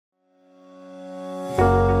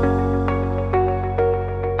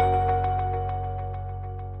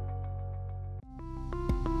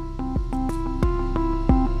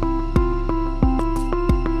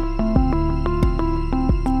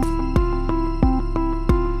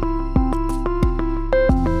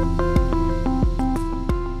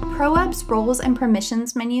Roles and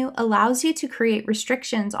Permissions menu allows you to create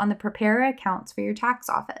restrictions on the preparer accounts for your tax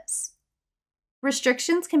office.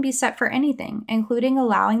 Restrictions can be set for anything, including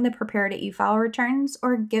allowing the preparer to e-file returns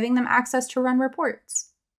or giving them access to run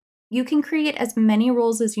reports. You can create as many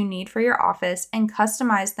roles as you need for your office and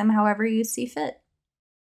customize them however you see fit.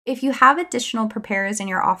 If you have additional preparers in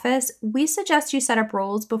your office, we suggest you set up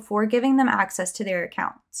roles before giving them access to their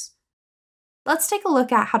accounts. Let's take a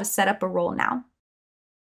look at how to set up a role now.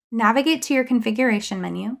 Navigate to your configuration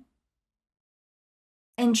menu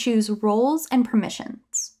and choose Roles and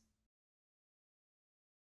Permissions.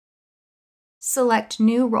 Select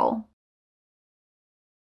New Role.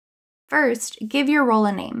 First, give your role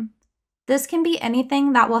a name. This can be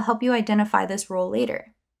anything that will help you identify this role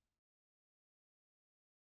later.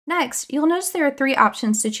 Next, you'll notice there are 3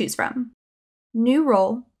 options to choose from: New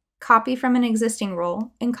Role, Copy from an existing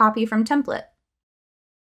role, and Copy from template.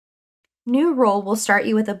 New Role will start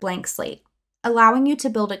you with a blank slate, allowing you to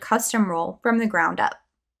build a custom role from the ground up.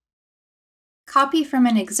 Copy from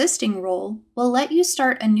an existing role will let you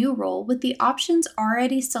start a new role with the options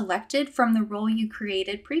already selected from the role you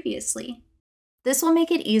created previously. This will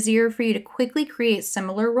make it easier for you to quickly create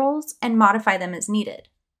similar roles and modify them as needed.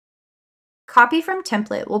 Copy from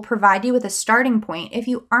template will provide you with a starting point if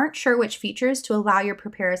you aren't sure which features to allow your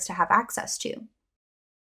preparers to have access to.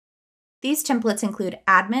 These templates include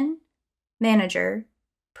Admin, Manager,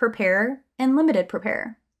 Preparer, and Limited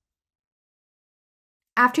Preparer.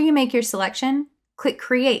 After you make your selection, click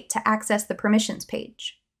Create to access the permissions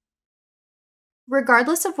page.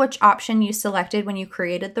 Regardless of which option you selected when you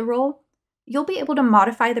created the role, you'll be able to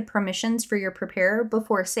modify the permissions for your preparer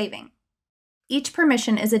before saving. Each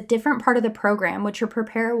permission is a different part of the program which your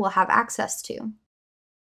preparer will have access to.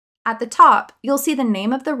 At the top, you'll see the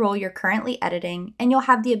name of the role you're currently editing, and you'll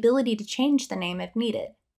have the ability to change the name if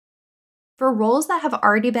needed. For roles that have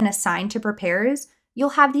already been assigned to preparers,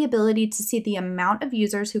 you'll have the ability to see the amount of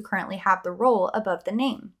users who currently have the role above the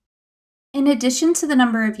name. In addition to the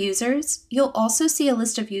number of users, you'll also see a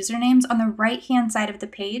list of usernames on the right-hand side of the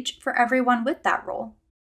page for everyone with that role.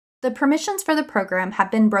 The permissions for the program have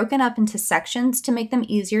been broken up into sections to make them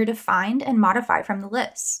easier to find and modify from the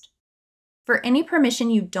list. For any permission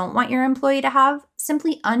you don't want your employee to have,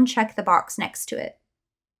 simply uncheck the box next to it.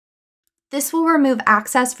 This will remove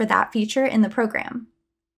access for that feature in the program.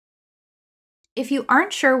 If you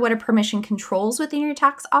aren't sure what a permission controls within your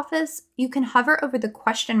tax office, you can hover over the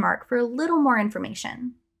question mark for a little more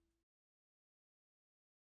information.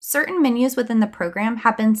 Certain menus within the program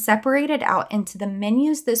have been separated out into the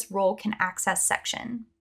Menus this role can access section.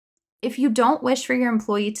 If you don't wish for your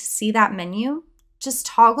employee to see that menu, just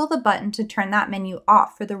toggle the button to turn that menu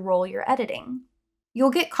off for the role you're editing. You'll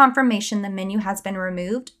get confirmation the menu has been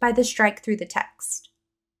removed by the strike through the text.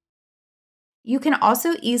 You can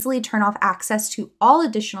also easily turn off access to all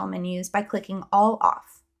additional menus by clicking All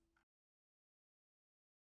Off.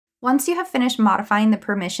 Once you have finished modifying the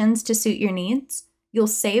permissions to suit your needs, you'll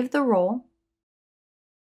save the role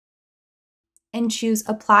and choose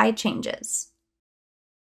Apply Changes.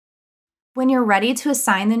 When you're ready to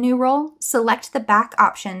assign the new role, select the Back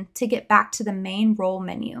option to get back to the main role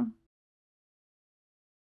menu.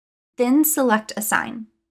 Then select Assign.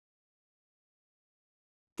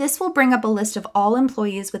 This will bring up a list of all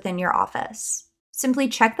employees within your office. Simply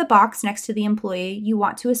check the box next to the employee you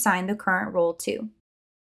want to assign the current role to.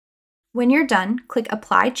 When you're done, click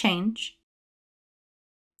Apply Change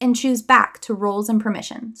and choose Back to Roles and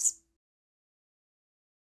Permissions.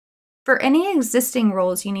 For any existing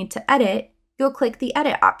roles you need to edit, you'll click the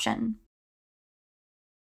Edit option.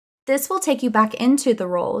 This will take you back into the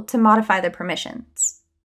role to modify the permissions.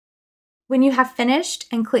 When you have finished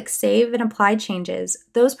and click Save and Apply Changes,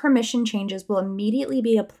 those permission changes will immediately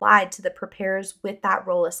be applied to the preparers with that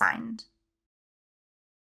role assigned.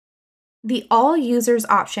 The All Users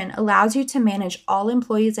option allows you to manage all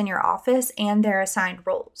employees in your office and their assigned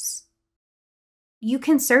roles. You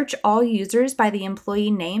can search all users by the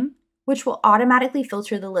employee name, which will automatically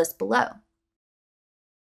filter the list below.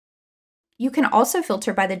 You can also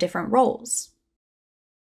filter by the different roles.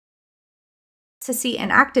 To see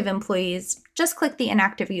inactive employees, just click the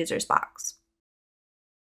Inactive Users box.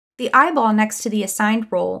 The eyeball next to the assigned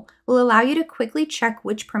role will allow you to quickly check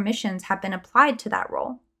which permissions have been applied to that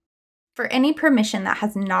role. For any permission that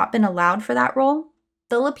has not been allowed for that role,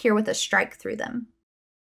 they'll appear with a strike through them.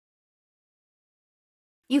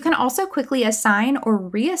 You can also quickly assign or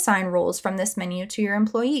reassign roles from this menu to your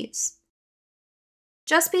employees.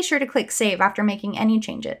 Just be sure to click Save after making any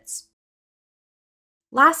changes.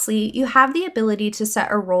 Lastly, you have the ability to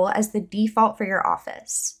set a role as the default for your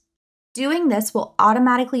office. Doing this will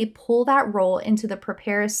automatically pull that role into the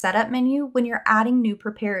Prepare Setup menu when you're adding new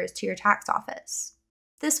preparers to your tax office.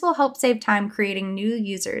 This will help save time creating new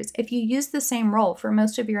users if you use the same role for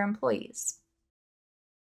most of your employees.